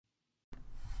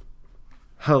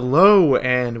Hello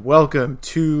and welcome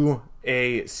to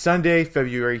a Sunday,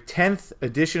 February 10th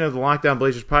edition of the Lockdown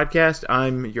Blazers podcast.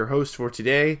 I'm your host for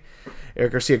today,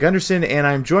 Eric Garcia Gunderson, and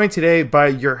I'm joined today by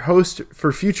your host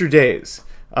for future days.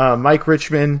 Mike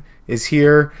Richman is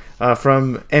here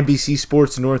from NBC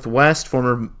Sports Northwest,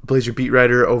 former Blazer beat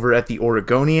writer over at the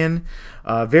Oregonian.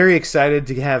 Very excited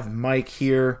to have Mike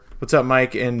here. What's up,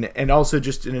 Mike? And also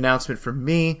just an announcement from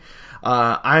me.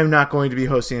 I'm not going to be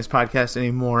hosting this podcast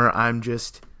anymore. I'm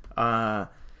just,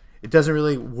 it doesn't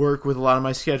really work with a lot of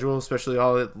my schedule, especially a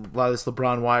lot of this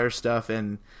LeBron Wire stuff.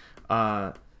 And,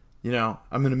 I'm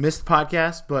going to miss the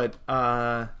podcast, but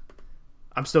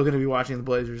I'm still going to be watching the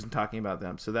Blazers and talking about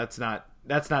them. So that's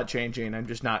not changing. I'm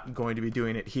just not going to be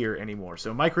doing it here anymore.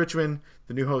 So Mike Richman,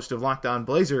 the new host of Locked On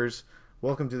Blazers,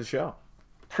 welcome to the show.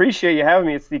 Appreciate you having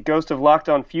me. It's the Ghost of Locked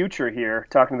On Future here,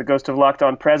 talking to the Ghost of Locked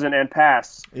On Present and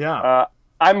Past. Yeah.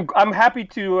 I'm happy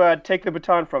to take the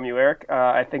baton from you, Eric.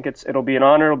 I think it'll be an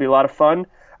honor. It'll be a lot of fun.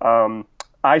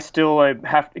 I still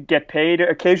have to get paid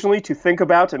occasionally to think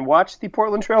about and watch the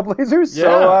Portland Trail Blazers. Yeah.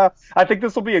 So I think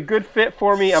this will be a good fit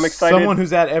for me. I'm excited. Someone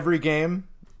who's at every game.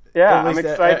 Yeah, I'm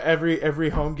excited. Every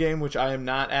home game, which I am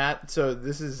not at. So I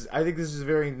think this is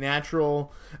very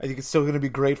natural. I think it's still going to be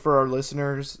great for our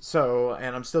listeners. So,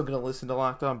 and I'm still going to listen to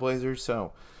Locked On Blazers.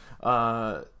 So,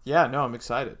 I'm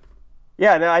excited.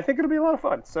 Yeah, no, I think it'll be a lot of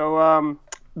fun. So,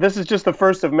 this is just the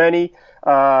first of many,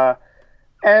 and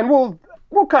we'll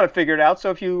kind of figure it out.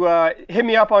 So if you hit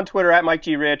me up on Twitter at Mike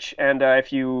G. Rich, and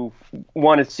if you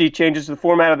want to see changes to the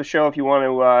format of the show, if you want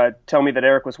to tell me that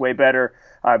Eric was way better,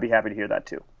 I'd be happy to hear that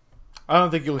too. I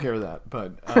don't think you'll hear that,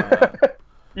 but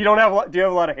do you have a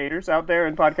lot of haters out there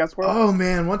in podcast world? Oh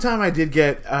man, one time I did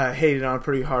get hated on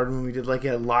pretty hard when we did like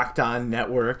a Locked On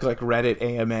network, like Reddit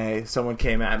AMA. Someone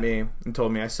came at me and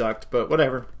told me I sucked, but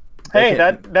whatever. Hey,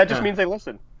 that just means they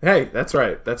listen. Hey, that's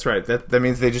right. That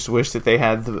means they just wish that they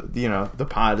had the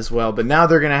pod as well. But now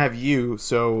they're gonna have you,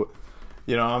 so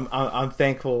I'm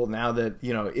thankful now that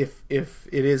if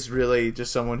it is really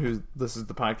just someone who listens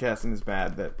to the podcast and is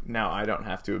bad, that now I don't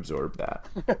have to absorb that.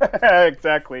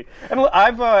 Exactly. And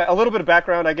I've a little bit of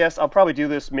background, I guess. I'll probably do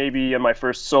this maybe in my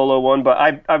first solo one,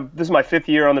 but this is my 5th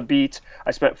year on the beat.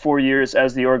 I spent 4 years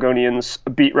as the Oregonian's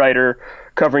beat writer,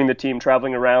 covering the team,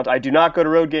 traveling around. I do not go to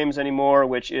road games anymore,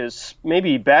 which is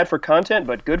maybe bad for content,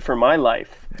 but good for my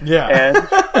life. Yeah. And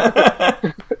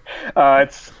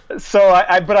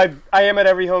I am at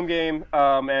every home game,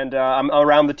 and I'm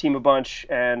around the team a bunch,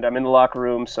 and I'm in the locker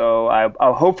room. So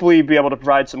I'll hopefully be able to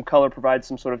provide some color, provide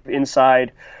some sort of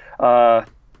inside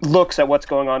looks at what's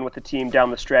going on with the team down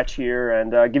the stretch here,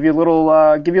 and give you a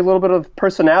little bit of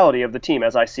personality of the team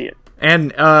as I see it.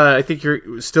 And I think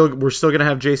we're still going to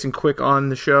have Jason Quick on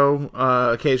the show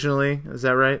occasionally. Is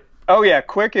that right? Oh yeah,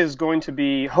 Quick is going to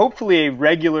be hopefully a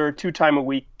regular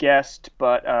 2-time-a-week guest,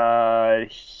 but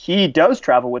he does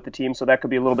travel with the team, so that could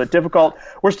be a little bit difficult.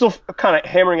 We're still kind of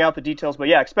hammering out the details, but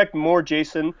yeah, expect more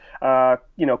Jason,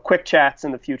 quick chats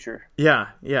in the future. Yeah.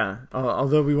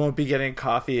 Although we won't be getting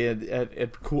coffee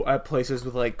at places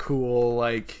with like cool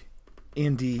like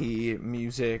indie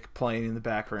music playing in the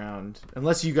background,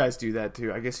 unless you guys do that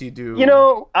too. I guess you do.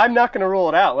 I'm not going to rule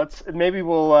it out. Maybe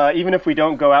we'll even if we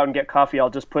don't go out and get coffee, I'll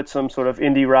just put some sort of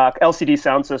indie rock LCD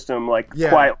sound system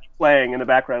quietly playing in the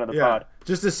background of the pod,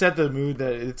 just to set the mood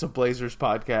that it's a Blazers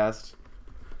podcast.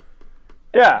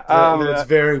 Yeah, it's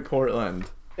very Portland.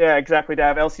 Yeah, exactly. To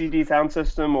have LCD sound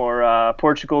system or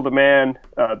Portugal the Man,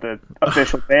 the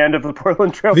official band of the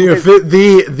Portland Trail Blazers.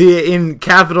 The in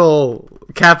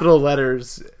capital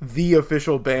letters, the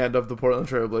official band of the Portland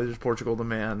Trail Blazers, Portugal the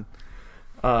Man.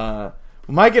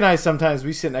 Mike and I sometimes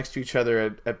we sit next to each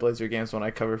other at Blazer games when I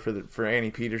cover for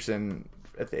Annie Peterson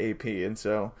at the AP, and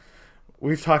so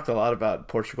we've talked a lot about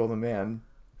Portugal the Man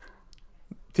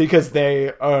because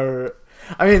they are.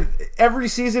 I mean, every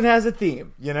season has a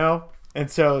theme, And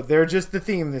so they're just the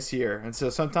theme this year. And so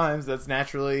sometimes that's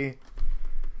naturally,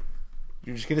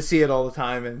 you're just going to see it all the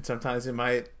time. And sometimes it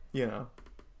might, you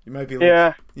might be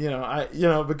like,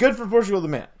 but good for Portugal the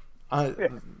Man.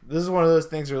 This is one of those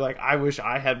things where I wish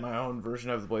I had my own version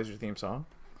of the Blazer theme song.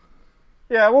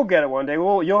 Yeah, we'll get it one day.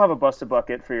 You'll have a busted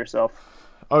bucket for yourself.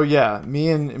 Oh yeah. Me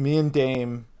and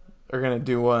Dame are going to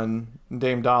do one.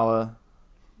 Dame Dalla.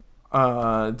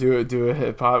 Do a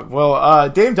hip hop. Well,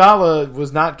 Dame Dalla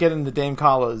was not getting the Dame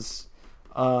Collas.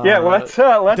 Let's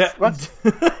tonight.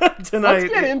 Let's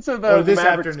get into the Mavericks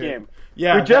afternoon. Game.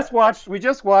 Yeah, we just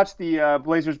watched the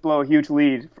Blazers blow a huge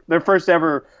lead, their first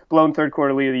ever blown third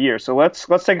quarter lead of the year. So let's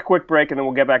take a quick break and then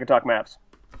we'll get back and talk Mavs.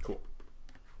 Cool.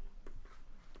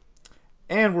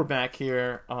 And we're back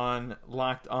here on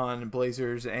Locked On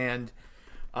Blazers, and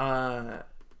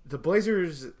the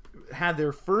Blazers had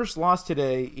their first loss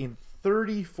today in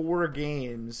 34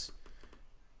 games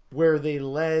where they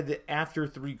led after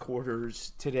three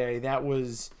quarters today. That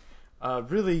was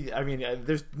really, I mean,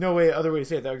 there's no other way to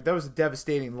say it. That was a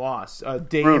devastating loss.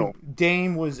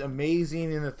 Dame was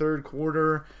amazing in the third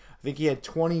quarter. I think he had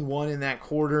 21 in that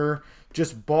quarter,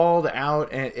 just balled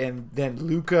out, and then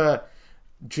Luka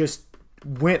just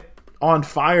went on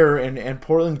fire, and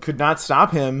Portland could not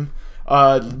stop him.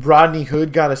 Rodney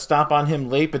Hood got a stop on him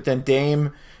late, but then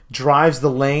Dame drives the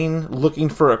lane looking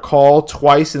for a call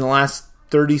twice in the last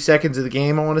 30 seconds of the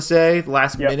game, I want to say,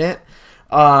 last minute,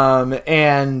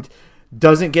 and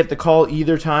doesn't get the call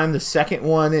either time. The second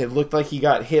one, it looked like he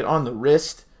got hit on the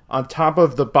wrist on top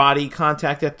of the body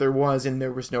contact that there was, and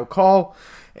there was no call,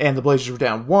 and the Blazers were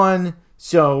down one.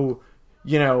 So,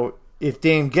 if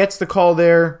Dame gets the call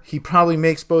there, he probably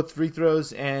makes both free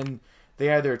throws, and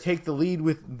they either take the lead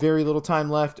with very little time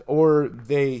left, or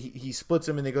he splits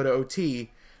them and they go to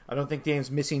OT. I don't think Dame's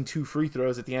missing 2 free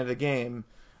throws at the end of the game,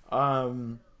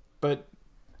 but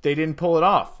they didn't pull it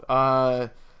off.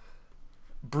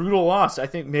 Brutal loss. I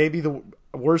think maybe the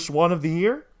worst one of the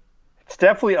year. It's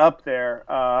definitely up there.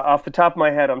 Off the top of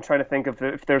my head, I'm trying to think of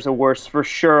if there's a worse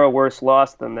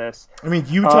loss than this. I mean,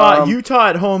 Utah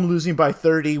at home losing by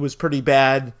 30 was pretty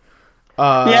bad.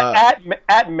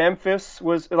 At Memphis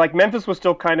was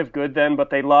still kind of good then, but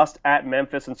they lost at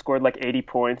Memphis and scored like 80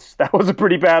 points. That was a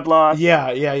pretty bad loss.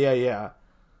 Yeah.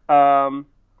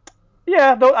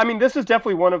 Though, I mean, this is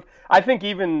definitely one of, I think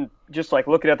even just like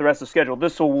looking at the rest of the schedule,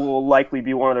 this will likely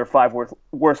be one of their 5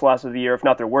 worst losses of the year, if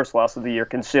not their worst loss of the year,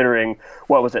 considering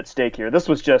what was at stake here. This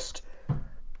was just,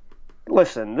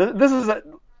 listen, this is,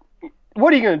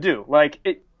 what are you going to do?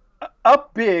 Like,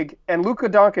 up big, and Luka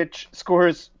Doncic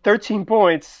scores 13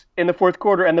 points in the fourth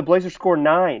quarter, and the Blazers score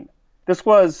 9. This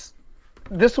was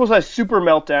a super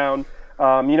meltdown.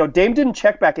 Dame didn't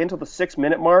check back into the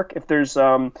 6-minute mark.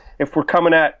 If we're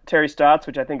coming at Terry Stotts,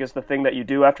 which I think is the thing that you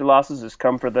do after losses, is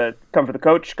come for the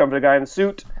coach, come for the guy in the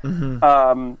suit.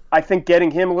 Mm-hmm. I think getting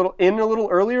him a little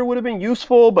earlier would have been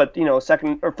useful, but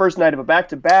second or first night of a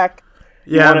back-to-back,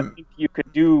 you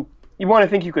want to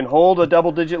think you can hold a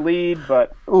double-digit lead,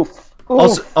 but oof.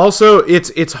 Also,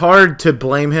 it's hard to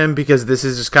blame him because this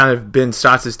has just kind of been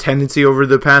Stotts' tendency over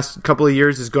the past couple of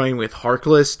years, is going with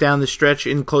Harkless down the stretch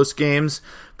in close games.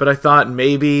 But I thought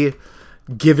maybe,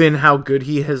 given how good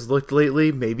he has looked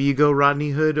lately, maybe you go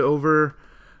Rodney Hood over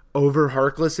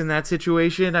Harkless in that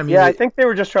situation. I mean, I think they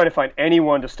were just trying to find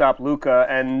anyone to stop Luka,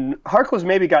 and Harkless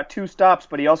maybe got 2 stops,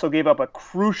 but he also gave up a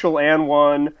crucial and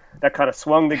one that kind of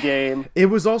swung the game. It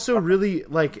was also really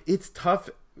it's tough.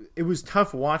 It was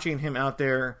tough watching him out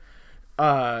there,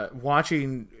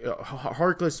 watching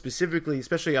Harkless specifically,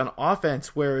 especially on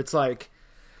offense, where it's like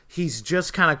he's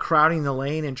just kind of crowding the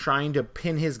lane and trying to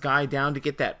pin his guy down to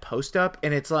get that post up,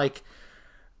 and it's like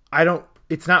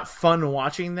it's not fun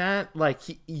watching that. Like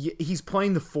he's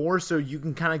playing the 4, so you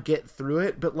can kind of get through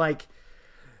it, but like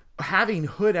having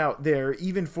Hood out there,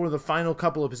 even for the final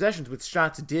couple of possessions, which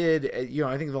Stotts did,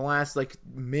 I think the last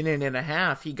minute and a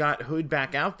half, he got Hood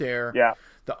back out there. Yeah.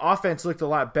 The offense looked a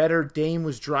lot better. Dame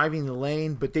was driving the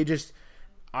lane, but they just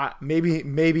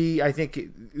maybe I think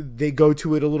they go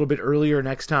to it a little bit earlier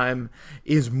next time.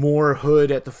 Is more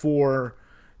Hood at the 4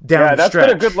 down the stretch.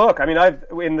 Been a good look. I mean,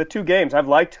 in the 2 games, I've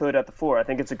liked Hood at the 4. I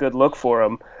think it's a good look for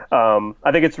him.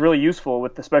 I think it's really useful,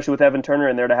 especially with Evan Turner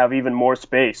in there, to have even more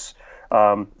space.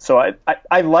 So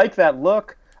I like that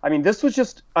look. I mean, this was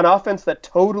just an offense that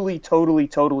totally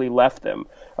left them.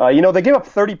 They gave up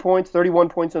 30 points, 31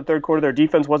 points in the third quarter. Their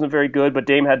defense wasn't very good, but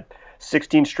Dame had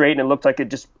 16 straight, and it looked like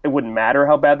it wouldn't matter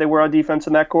how bad they were on defense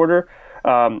in that quarter.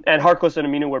 And Harkless and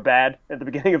Aminu were bad at the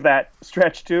beginning of that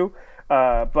stretch too.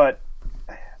 But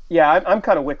yeah, I'm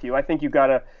kind of with you. I think you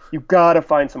gotta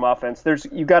find some offense.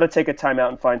 You gotta take a timeout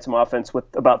and find some offense with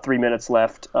about 3 minutes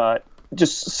left.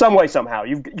 Just some way, somehow,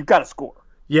 you've got to score.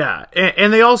 Yeah,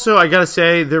 and they also, I gotta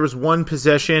say, there was one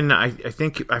possession. I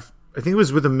think it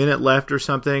was with a minute left or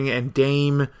something, and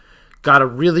Dame got a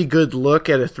really good look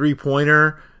at a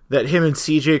 3-pointer that him and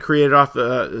CJ created off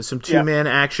some 2-man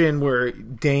action, where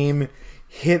Dame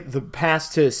hit the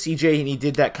pass to CJ, and he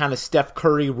did that kind of Steph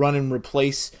Curry run and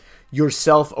replace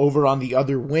yourself over on the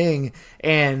other wing,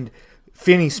 and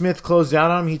Finney-Smith closed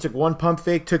out on him. He took one pump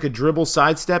fake, took a dribble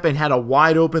sidestep, and had a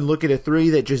wide open look at a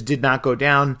 3 that just did not go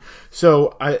down.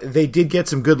 So they did get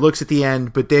some good looks at the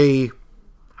end, but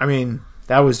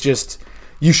that was just,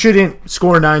 you shouldn't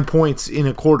score 9 points in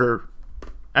a quarter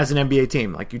as an NBA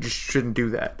team. Like, you just shouldn't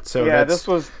do that. So yeah, that's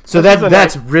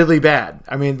really bad.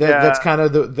 I mean, that's kind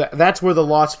of that's where the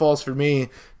loss falls for me.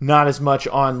 Not as much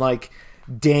on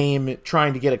Dame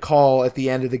trying to get a call at the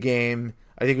end of the game.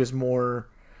 I think it was more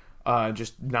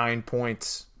just 9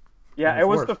 points. Yeah, it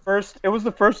was the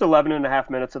first 11 and a half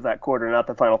minutes of that quarter, not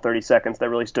the final 30 seconds, that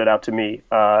really stood out to me.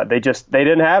 They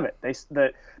didn't have it.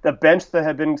 The bench that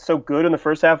had been so good in the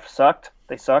first half sucked.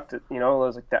 They sucked. It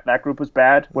was like that group was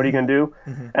bad. What are you going to do?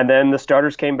 Mm-hmm. And then the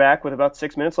starters came back with about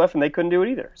 6 minutes left, and they couldn't do it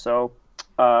either. So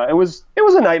it was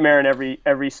a nightmare in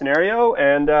every scenario.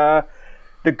 And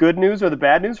the good news or the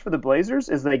bad news for the Blazers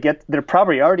is they're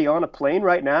probably already on a plane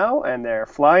right now, and they're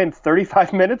flying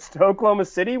 35 minutes to Oklahoma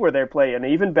City, where they're playing an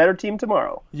even better team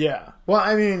tomorrow. Yeah. Well,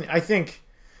 I mean, I think,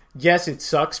 yes, it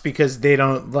sucks because they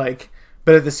don't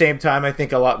but at the same time, I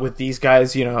think a lot with these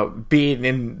guys, being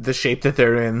in the shape that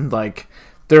they're in,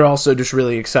 they're also just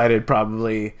really excited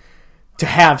probably to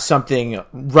have something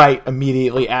right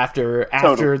immediately after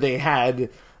Totally. they had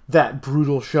that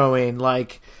brutal showing. I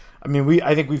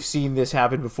think we've seen this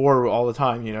happen before all the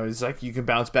time. It's like you can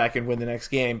bounce back and win the next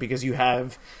game because you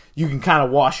can kind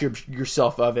of wash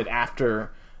yourself of it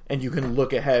after, and you can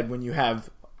look ahead when you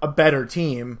have a better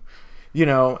team,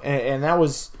 and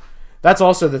that's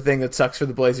also the thing that sucks for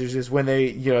the Blazers is when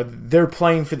they're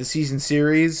playing for the season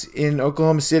series in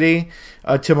Oklahoma City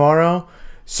tomorrow.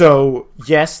 So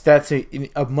yes, that's a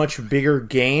much bigger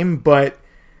game, but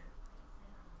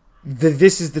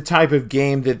this is the type of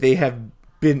game that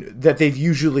they've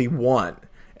usually won,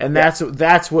 and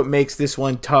that's what makes this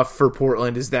one tough for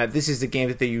Portland. Is that this is the game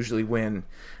that they usually win.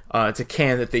 It's a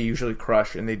can that they usually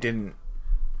crush, and they didn't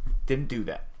do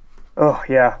that. Oh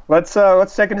yeah, let's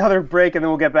take another break and then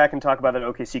we'll get back and talk about that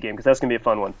OKC game because that's gonna be a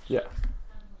fun one. Yeah.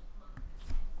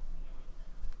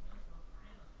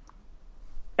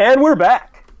 And we're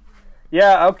back.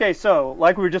 Yeah. Okay. So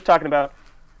like we were just talking about,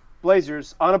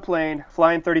 Blazers on a plane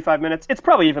flying 35 minutes. It's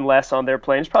probably even less on their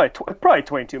plane. It's probably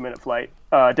 22-minute flight.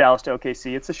 Dallas to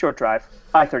OKC. It's a short drive.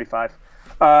 I-35.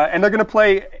 And they're going to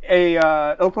play a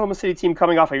Oklahoma City team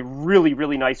coming off a really,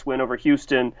 really nice win over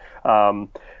Houston.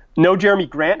 No Jeremy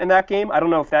Grant in that game. I don't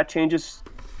know if that changes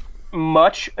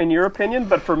much in your opinion,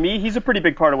 but for me, he's a pretty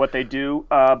big part of what they do.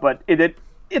 But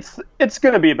it's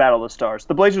going to be a battle of the stars.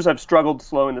 The Blazers have struggled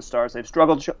slowing the stars. They've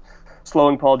struggled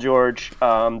slowing Paul George.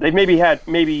 They've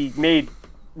maybe made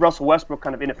Russell Westbrook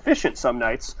kind of inefficient some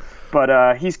nights,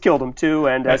 but he's killed him too.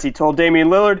 And as he told Damian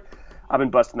Lillard, I've been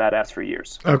busting that ass for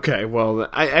years. Okay, well,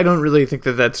 I don't really think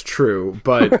that that's true,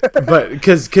 but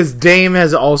because Dame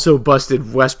has also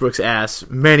busted Westbrook's ass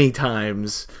many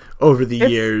times over the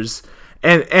years,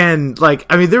 and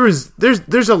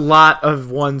there's a lot of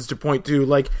ones to point to,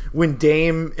 like when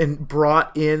Dame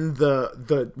brought in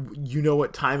the you know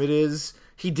what time it is.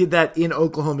 He did that in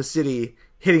Oklahoma City,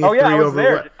 hitting a three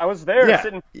over. I was there,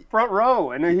 sitting front row,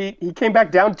 and he came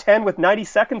back down 10 with 90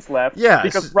 seconds left. Yeah,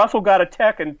 because Russell got a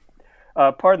tech and.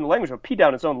 Pardon the language, but pee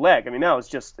down his own leg. I mean,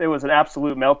 it was an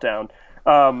absolute meltdown.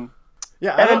 I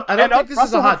don't think this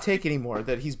is a hot take anymore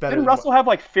that he's better. Didn't Russell have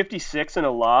like 56 in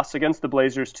a loss against the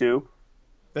Blazers too?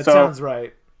 That sounds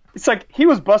right. It's like he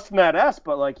was busting that ass,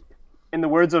 but like in the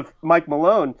words of Mike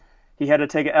Malone, he had to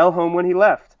take an L home when he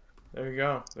left. There you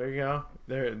go.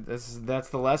 That's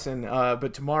the lesson.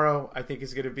 But tomorrow, I think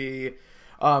is going to be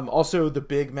also the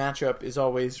big matchup. Is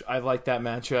always I like that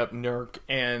matchup, Nurk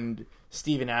and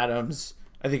Steven Adams.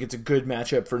 I think it's a good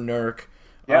matchup for Nurk.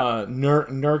 Yeah.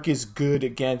 Nurk is good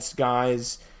against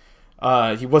guys.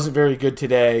 He wasn't very good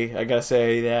today. I gotta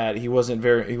say that he wasn't.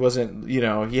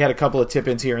 He had a couple of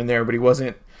tip-ins here and there, but he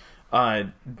wasn't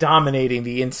dominating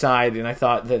the inside. And I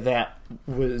thought that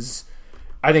was,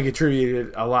 I think,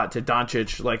 attributed a lot to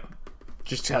Doncic, like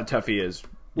just how tough he is.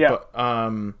 Yeah.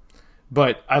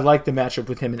 But I like the matchup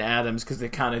with him and Adams because they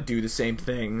kind of do the same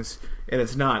things, and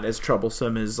it's not as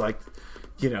troublesome as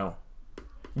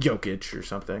Jokic or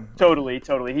something. Totally.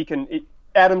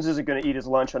 Adams isn't going to eat his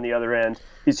lunch on the other end.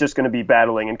 He's just going to be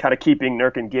battling and kind of keeping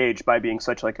Nurk engaged by being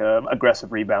such like a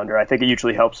aggressive rebounder. I think it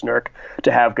usually helps Nurk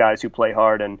to have guys who play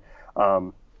hard and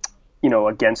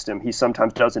against him. He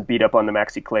sometimes doesn't beat up on the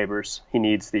Maxi Klebers. He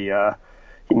needs the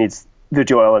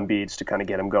Joel Embiids to kind of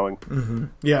get him going. Mm-hmm.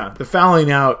 Yeah, the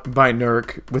fouling out by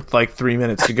Nurk with like 3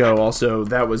 minutes to go. Also,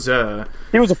 that was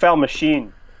he was a foul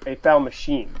machine.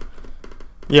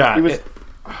 Yeah,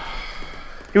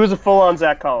 he was a full-on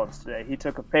Zach Collins today. He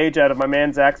took a page out of my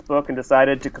man Zach's book and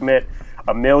decided to commit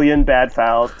 1 million bad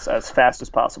fouls as fast as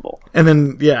possible. And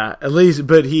then, at least,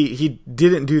 but he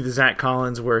didn't do the Zach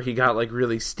Collins where he got like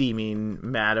really steaming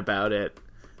mad about it,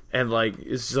 and like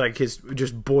it's like his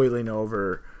just boiling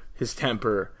over his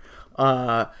temper.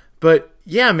 But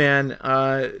yeah, man,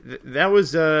 that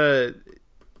was this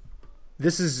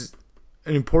is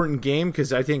an important game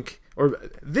because I think, or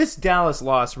this Dallas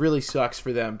loss really sucks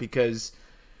for them because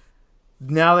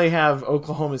now they have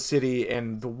Oklahoma City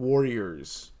and the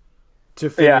Warriors to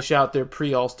finish out their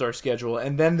pre-All-Star schedule,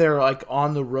 and then they're like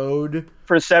on the road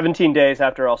for 17 days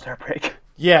after All-Star break.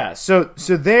 Yeah, so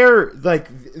they're like,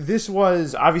 this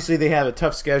was obviously they had a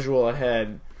tough schedule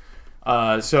ahead,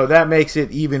 so that makes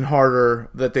it even harder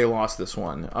that they lost this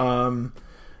one.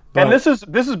 And this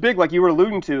is big, like you were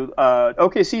alluding to.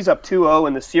 OKC's up 2-0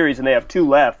 in the series, and they have 2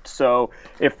 left. So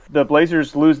if the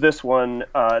Blazers lose this one,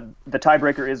 the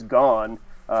tiebreaker is gone.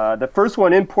 The first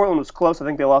one in Portland was close. I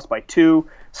think they lost by 2.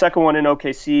 Second one in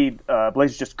OKC,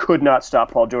 Blazers just could not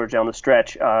stop Paul George down the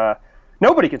stretch.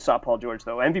 Nobody can stop Paul George,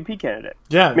 though. MVP candidate.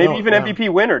 Yeah, maybe even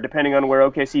MVP winner, depending on where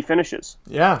OKC finishes.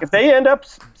 Yeah. If they end up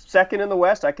second in the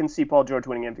West, I can see Paul George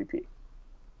winning MVP.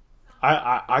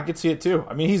 I could see it too.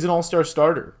 I mean, he's an all-star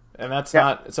starter, and that's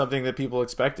not something that people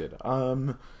expected.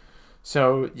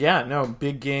 So yeah, no,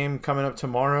 big game coming up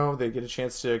tomorrow. They get a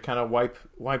chance to kind of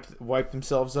wipe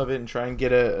themselves of it and try and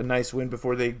get a nice win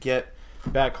before they get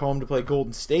back home to play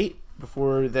Golden State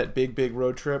before that big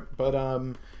road trip. But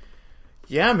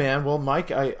yeah, man. Well, Mike,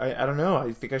 I don't know.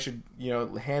 I think I should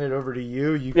hand it over to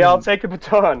you. I'll take the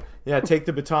baton. Yeah, take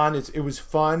the baton. It was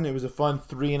fun. It was a fun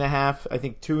 3.5, I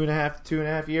think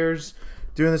 2.5 years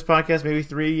doing this podcast. Maybe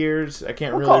 3 years. I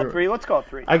can't really. Call it 3. Let's call it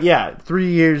 3.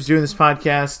 3 years doing this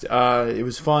podcast. It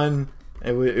was fun.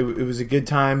 It was a good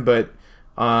time, but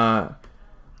I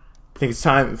think it's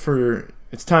time for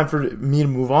me to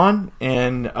move on,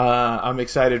 and I'm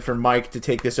excited for Mike to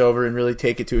take this over and really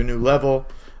take it to a new level.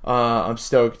 I'm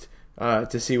stoked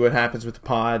to see what happens with the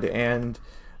pod, and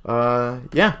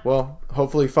well,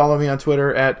 hopefully follow me on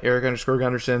Twitter at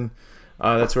Eric_Gunderson.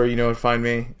 That's where you know to find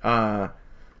me,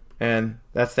 and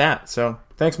that's that. So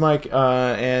thanks, Mike,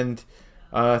 and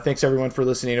thanks everyone for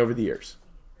listening over the years.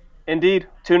 Indeed.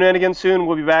 Tune in again soon.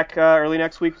 We'll be back early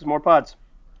next week with more pods.